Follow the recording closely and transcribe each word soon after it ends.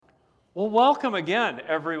Well, welcome again,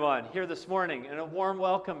 everyone, here this morning, and a warm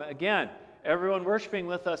welcome again, everyone worshiping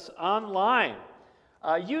with us online.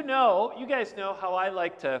 You guys know how I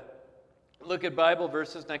like to look at Bible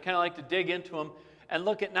verses, and I kind of like to dig into them and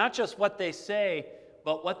look at not just what they say,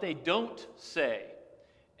 but what they don't say.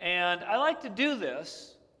 And I like to do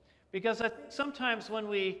this because I think sometimes when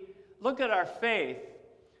we look at our faith,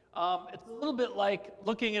 it's a little bit like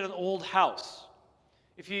looking at an old house.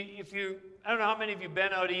 If you, I don't know how many of you have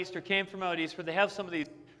been out east or came from out east where they have some of these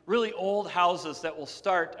really old houses that will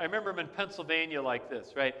start. I remember them in Pennsylvania like this,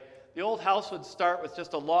 right? The old house would start with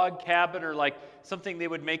just a log cabin or like something they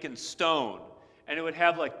would make in stone. And it would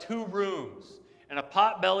have like 2 rooms and a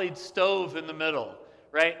pot-bellied stove in the middle,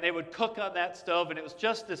 right? And they would cook on that stove, and it was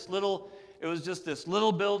just this little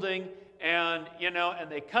building, and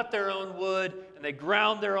and they cut their own wood and they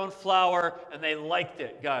ground their own flour and they liked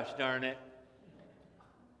it, gosh darn it.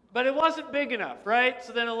 But it wasn't big enough, right?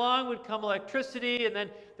 So then along would come electricity, and then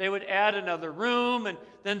they would add another room, and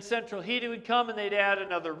then central heating would come, and they'd add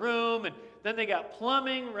another room, and then they got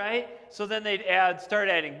plumbing, right? So then they'd start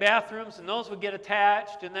adding bathrooms, and those would get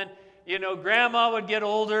attached, and then, grandma would get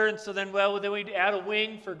older, and so then we'd add a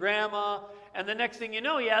wing for grandma, and the next thing you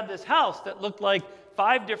know, you had this house that looked like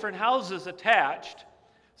 5 different houses attached.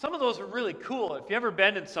 Some of those are really cool. If you've ever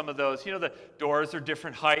been in some of those, the doors are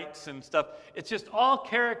different heights and stuff. It's just all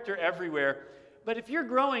character everywhere. But if you're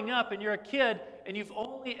growing up and you're a kid and you've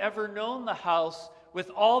only ever known the house with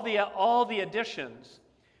all the additions,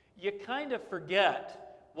 you kind of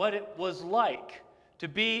forget what it was like to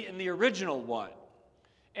be in the original one.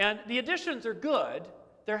 And the additions are good.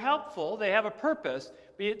 They're helpful. They have a purpose.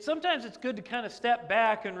 But sometimes it's good to kind of step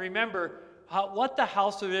back and remember what the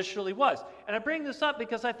house initially was. And I bring this up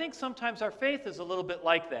because I think sometimes our faith is a little bit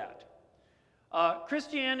like that.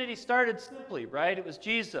 Christianity started simply, right? It was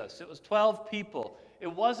Jesus. It was 12 people.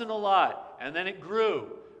 It wasn't a lot. And then it grew,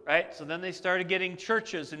 right? So then they started getting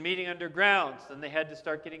churches and meeting undergrounds. Then they had to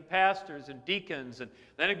start getting pastors and deacons. And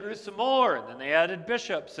then it grew some more. And then they added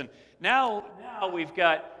bishops. And now we've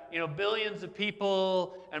got, billions of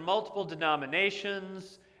people and multiple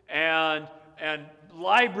denominations and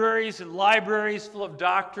libraries and libraries full of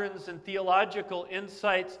doctrines and theological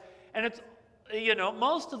insights. And it's,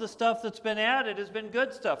 most of the stuff that's been added has been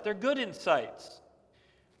good stuff. They're good insights.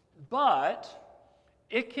 But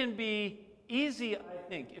it can be easy, I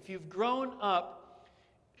think, if you've grown up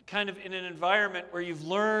kind of in an environment where you've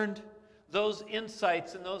learned those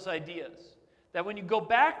insights and those ideas, that when you go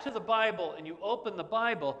back to the Bible and you open the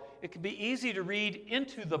Bible, it can be easy to read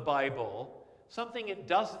into the Bible something it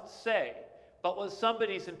doesn't say, but was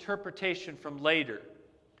somebody's interpretation from later,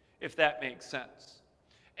 if that makes sense.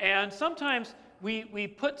 And sometimes we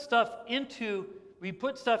put stuff in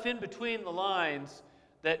between the lines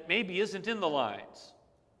that maybe isn't in the lines.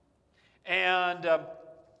 And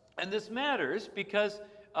this matters because,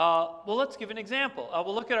 let's give an example.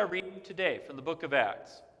 We'll look at our reading today from the book of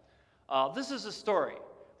Acts. This is a story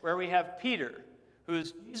where we have Peter, who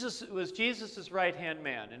was Jesus' right-hand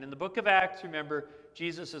man. And in the book of Acts, remember,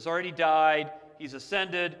 Jesus has already died, he's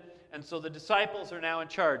ascended, and so the disciples are now in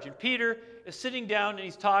charge. And Peter is sitting down and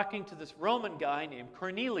he's talking to this Roman guy named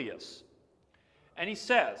Cornelius. And he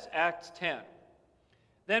says, Acts 10,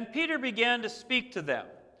 "Then Peter began to speak to them,"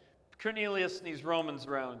 Cornelius and these Romans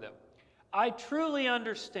around him. "I truly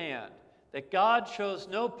understand that God shows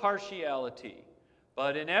no partiality,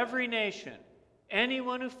 but in every nation,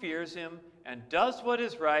 anyone who fears him and does what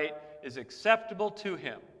is right is acceptable to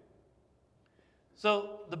him."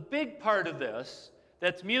 So the big part of this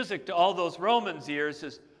that's music to all those Romans' ears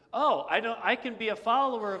is, I can be a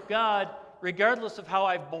follower of God regardless of how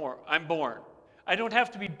I'm born. I don't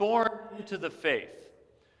have to be born into the faith.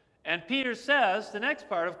 And Peter says, the next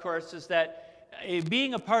part, of course, is that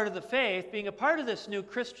being a part of the faith, being a part of this new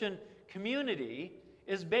Christian community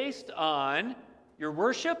is based on your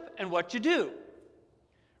worship and what you do.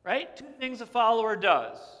 Right? 2 things a follower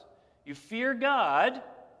does. You fear God.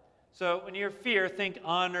 So when you fear, think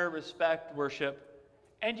honor, respect, worship,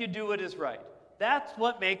 and you do what is right. That's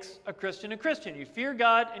what makes a Christian a Christian. You fear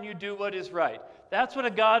God and you do what is right. That's what a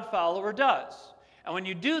God follower does. And when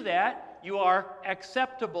you do that, you are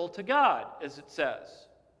acceptable to God, as it says.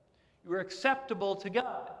 You are acceptable to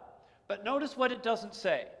God. But notice what it doesn't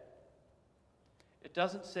say. It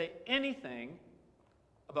doesn't say anything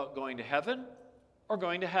about going to heaven or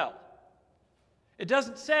going to hell. It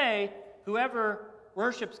doesn't say whoever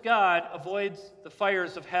worships God avoids the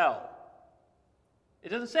fires of hell. It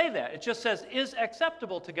doesn't say that. It just says, is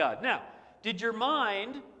acceptable to God. Now, did your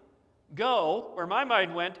mind go, where my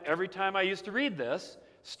mind went every time I used to read this,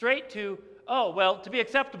 straight to, to be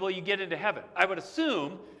acceptable, you get into heaven? I would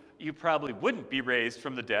assume, you probably wouldn't be raised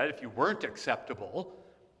from the dead if you weren't acceptable.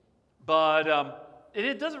 But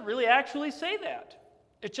it doesn't really actually say that.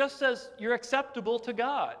 It just says you're acceptable to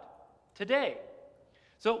God today.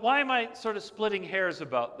 So why am I sort of splitting hairs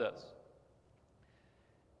about this?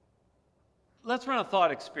 Let's run a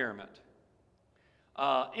thought experiment.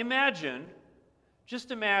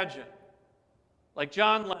 Just imagine, like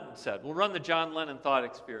John Lennon said, we'll run the John Lennon thought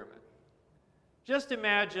experiment. Just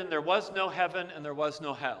imagine there was no heaven and there was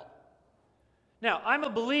no hell. Now, I'm a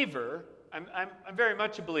believer. I'm very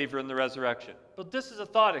much a believer in the resurrection. But this is a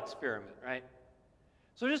thought experiment, right?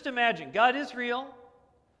 So just imagine, God is real.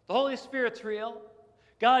 The Holy Spirit's real.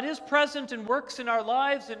 God is present and works in our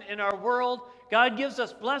lives and in our world. God gives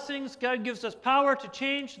us blessings. God gives us power to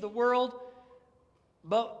change the world.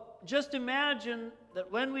 But just imagine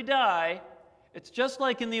that when we die, it's just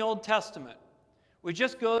like in the Old Testament. We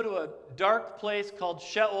just go to a dark place called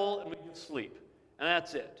Sheol and we just sleep. And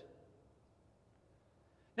that's it.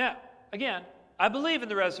 Now, again, I believe in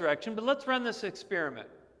the resurrection, but let's run this experiment.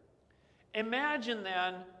 Imagine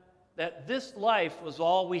then that this life was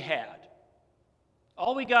all we had.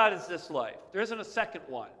 All we got is this life. There isn't a second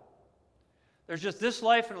one. There's just this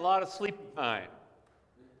life and a lot of sleeping time.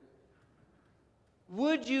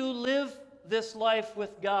 Would you live this life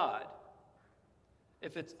with God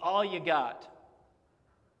if it's all you got?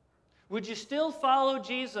 Would you still follow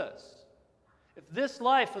Jesus if this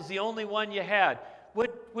life was the only one you had?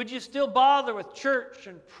 Would you still bother with church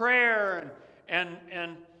and prayer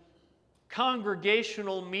and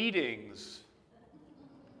congregational meetings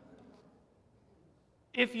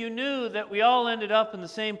if you knew that we all ended up in the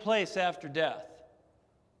same place after death?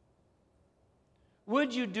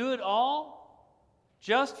 Would you do it all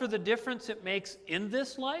just for the difference it makes in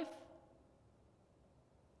this life?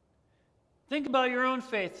 Think about your own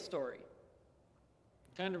faith story.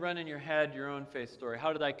 Kind of run in your head your own faith story.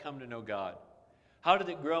 How did I come to know God? How did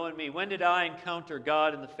it grow in me? When did I encounter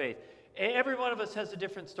God in the faith? Every one of us has a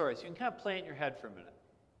different story, so you can kind of play it in your head for a minute.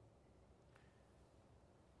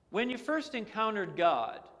 When you first encountered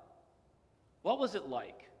God, what was it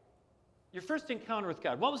like? Your first encounter with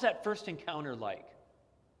God, what was that first encounter like?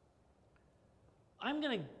 I'm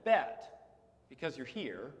going to bet, because you're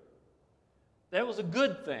here, that it was a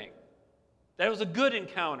good thing. That it was a good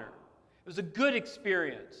encounter. It was a good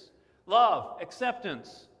experience. Love,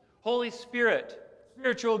 acceptance, Holy Spirit,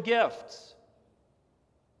 spiritual gifts.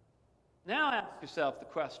 Now ask yourself the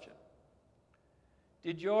question,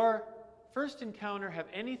 did your first encounter have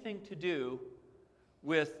anything to do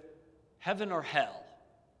with heaven or hell?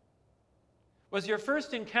 Was your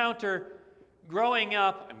first encounter growing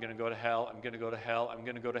up, I'm going to go to hell, I'm going to go to hell, I'm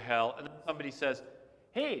going to go to hell, and then somebody says,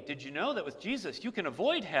 hey, did you know that with Jesus you can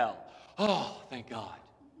avoid hell? Oh, thank God.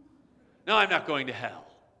 No, I'm not going to hell.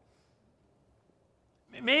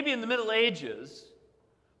 Maybe in the Middle Ages,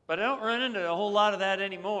 but I don't run into a whole lot of that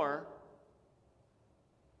anymore.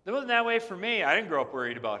 It wasn't that way for me. I didn't grow up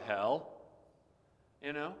worried about hell,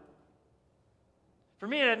 you know. For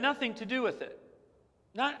me, it had nothing to do with it.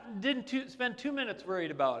 Didn't spend 2 minutes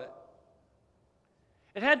worried about it.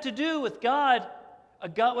 It had to do with God,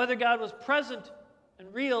 whether God was present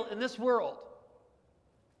and real in this world.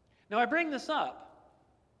 Now, I bring this up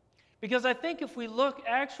because I think if we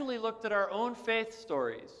actually looked at our own faith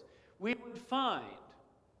stories, we would find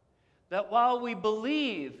that while we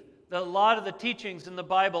believe that a lot of the teachings in the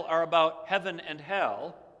Bible are about heaven and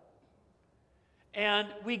hell, and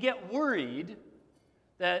we get worried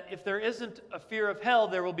that if there isn't a fear of hell,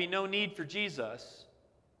 there will be no need for Jesus,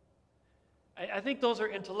 I think those are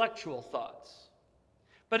intellectual thoughts.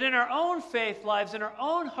 But in our own faith lives, in our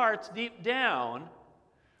own hearts deep down,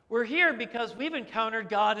 we're here because we've encountered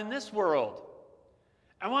God in this world.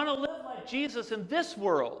 I want to live like Jesus in this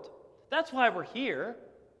world. That's why we're here.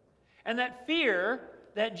 And that fear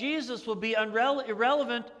that Jesus will be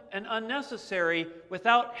irrelevant and unnecessary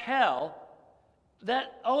without hell,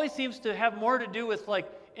 that always seems to have more to do with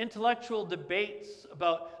like intellectual debates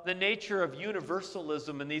about the nature of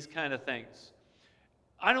universalism and these kind of things.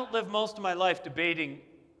 I don't live most of my life debating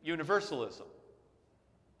universalism.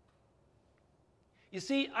 You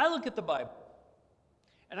see, I look at the Bible,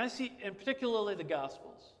 and I see, and particularly the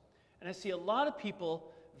Gospels, and I see a lot of people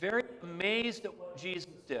very amazed at what Jesus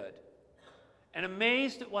did, and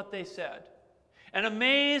amazed at what they said, and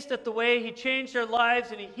amazed at the way he changed their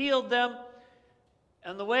lives and he healed them,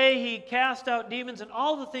 and the way he cast out demons and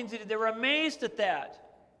all the things he did. They were amazed at that.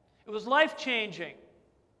 It was life-changing.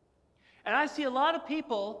 And I see a lot of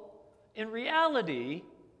people in reality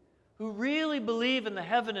who really believe in the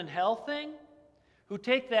heaven and hell thing, who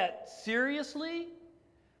take that seriously,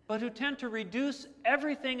 but who tend to reduce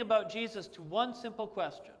everything about Jesus to one simple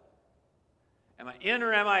question. Am I in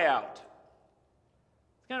or am I out?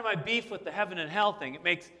 It's kind of my beef with the heaven and hell thing. It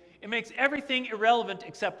makes everything irrelevant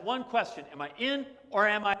except one question. Am I in or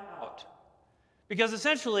am I out? Because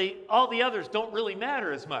essentially, all the others don't really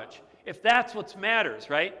matter as much, if that's what matters,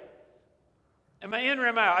 right? Am I in or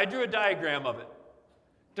am I out? I drew a diagram of it.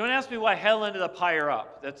 Don't ask me why hell ended up higher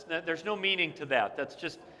up. There's no meaning to that. That's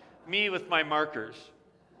just me with my markers.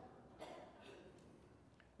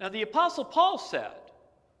 Now, the Apostle Paul said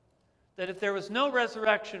that if there was no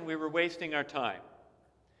resurrection, we were wasting our time.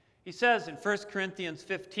 He says in 1 Corinthians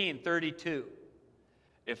 15:32,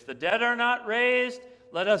 if the dead are not raised,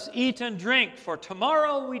 let us eat and drink, for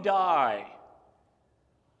tomorrow we die.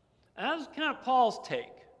 And that was kind of Paul's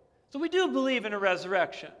take. So we do believe in a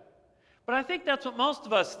resurrection. But I think that's what most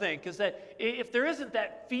of us think, is that if there isn't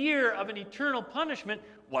that fear of an eternal punishment,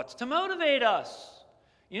 what's to motivate us?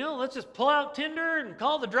 Let's just pull out Tinder and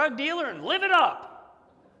call the drug dealer and live it up,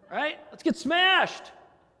 right? Let's get smashed.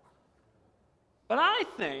 But I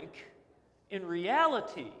think, in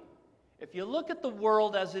reality, if you look at the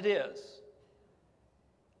world as it is,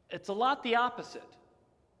 it's a lot the opposite.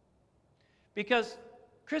 Because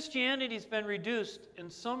Christianity's been reduced in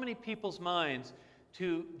so many people's minds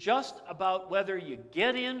to just about whether you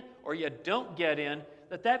get in or you don't get in,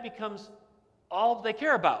 that becomes all they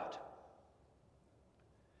care about.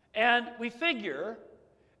 And we figure,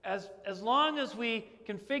 as long as we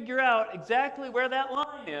can figure out exactly where that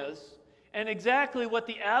line is, and exactly what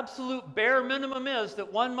the absolute bare minimum is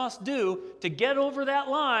that one must do to get over that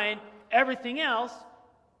line, everything else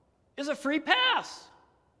is a free pass.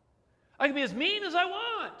 I can be as mean as I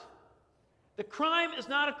want. The crime is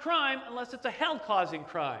not a crime unless it's a hell-causing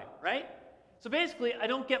crime, right? So basically, I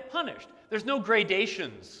don't get punished. There's no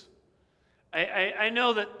gradations. I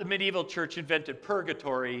know that the medieval church invented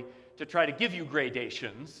purgatory to try to give you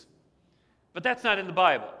gradations, but that's not in the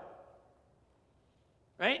Bible,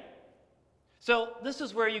 right? So this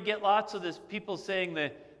is where you get lots of this people saying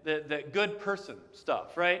the good person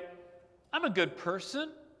stuff, right? I'm a good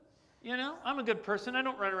person, I'm a good person. I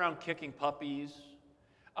don't run around kicking puppies.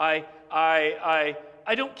 I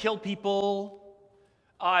don't kill people.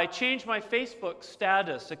 I change my Facebook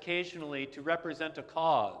status occasionally to represent a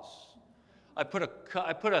cause. I put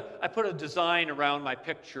a design around my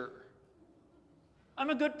picture. I'm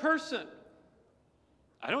a good person.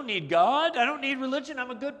 I don't need God. I don't need religion.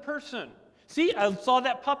 I'm a good person. See, I saw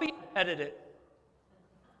that puppy, I petted it.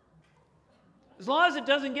 As long as it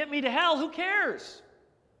doesn't get me to hell, who cares?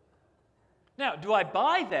 Now, do I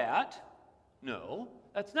buy that? No.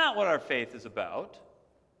 That's not what our faith is about.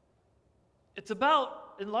 It's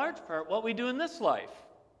about, in large part, what we do in this life.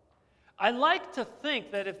 I like to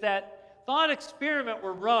think that if that thought experiment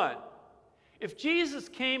were run, if Jesus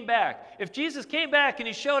came back and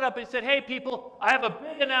he showed up and he said, hey people, I have a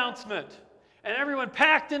big announcement, and everyone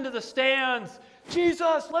packed into the stands,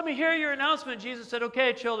 Jesus, let me hear your announcement. Jesus said,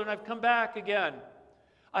 okay children, I've come back again.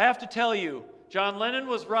 I have to tell you, John Lennon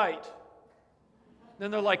was right.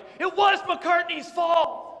 Then they're like, it was McCartney's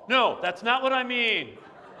fault. No, that's not what I mean.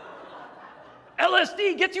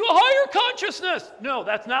 LSD gets you a higher consciousness. No,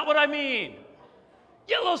 that's not what I mean.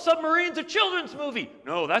 Yellow Submarine's a children's movie.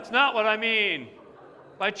 No, that's not what I mean.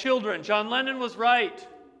 By children, John Lennon was right.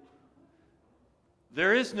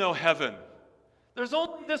 There is no heaven. There's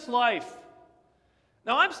only this life.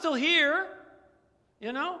 Now, I'm still here.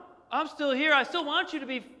 I'm still here. I still want you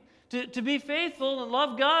to be faithful and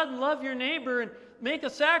love God and love your neighbor and make a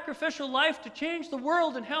sacrificial life to change the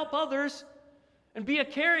world and help others and be a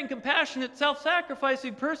caring, compassionate,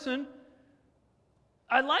 self-sacrificing person.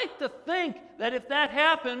 I like to think that if that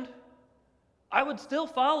happened, I would still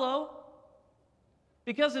follow,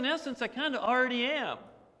 because in essence, I kind of already am.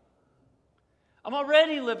 I'm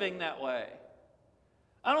already living that way.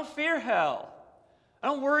 I don't fear hell. I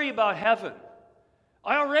don't worry about heaven.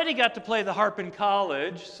 I already got to play the harp in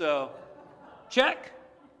college, so check.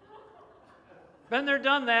 Been there,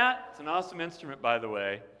 done that. It's an awesome instrument, by the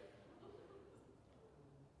way.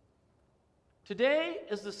 Today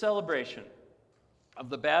is the celebration of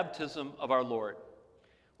the baptism of our Lord,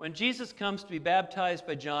 when Jesus comes to be baptized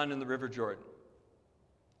by John in the River Jordan.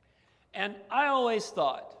 And I always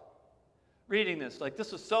thought, reading this, like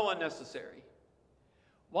this was so unnecessary.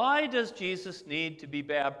 Why does Jesus need to be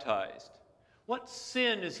baptized? What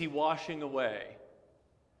sin is he washing away?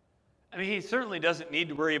 I mean, he certainly doesn't need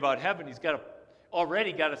to worry about heaven. He's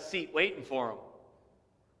already got a seat waiting for him.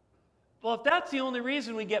 Well, if that's the only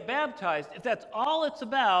reason we get baptized, if that's all it's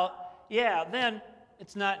about, yeah, then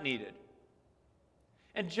it's not needed.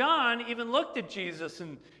 And John even looked at Jesus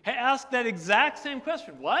and asked that exact same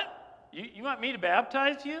question. What? You want me to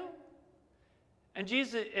baptize you? And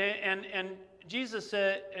Jesus Jesus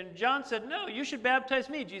said, and John said, no, you should baptize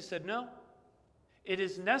me. Jesus said, no. It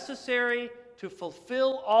is necessary to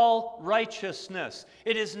fulfill all righteousness.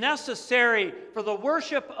 It is necessary for the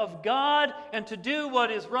worship of God and to do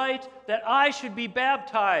what is right that I should be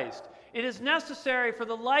baptized. It is necessary for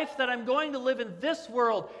the life that I'm going to live in this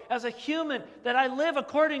world as a human, that I live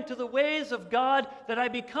according to the ways of God, that I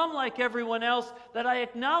become like everyone else, that I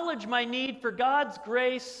acknowledge my need for God's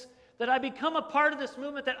grace, that I become a part of this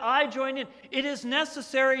movement, that I join in. It is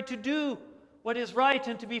necessary to do what is right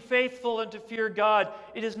and to be faithful and to fear God.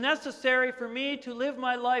 It is necessary for me to live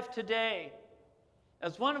my life today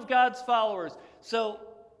as one of God's followers. So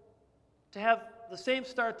to have the same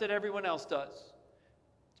start that everyone else does.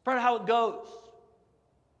 It's part of how it goes.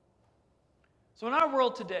 So in our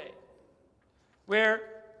world today, where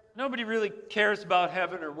nobody really cares about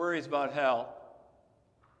heaven or worries about hell,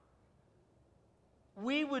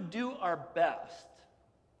 we would do our best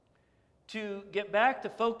to get back to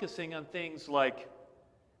focusing on things like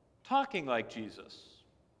talking like Jesus,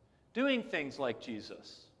 doing things like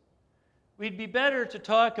Jesus. We'd be better to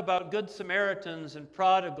talk about good Samaritans and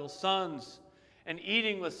prodigal sons and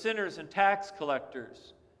eating with sinners and tax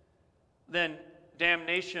collectors than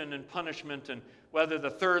damnation and punishment and whether the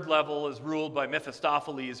third level is ruled by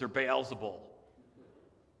Mephistopheles or Beelzebul.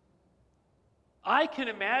 I can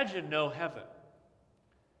imagine no heaven.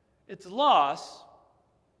 It's a loss,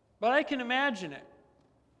 but I can imagine it.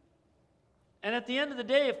 And at the end of the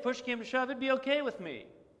day, if push came to shove, it'd be okay with me.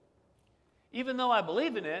 Even though I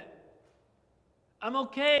believe in it, I'm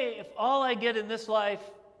okay if all I get in this life,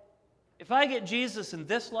 if I get Jesus in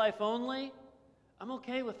this life only, I'm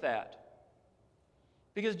okay with that.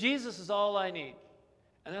 Because Jesus is all I need.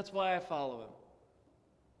 And that's why I follow him.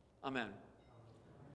 Amen.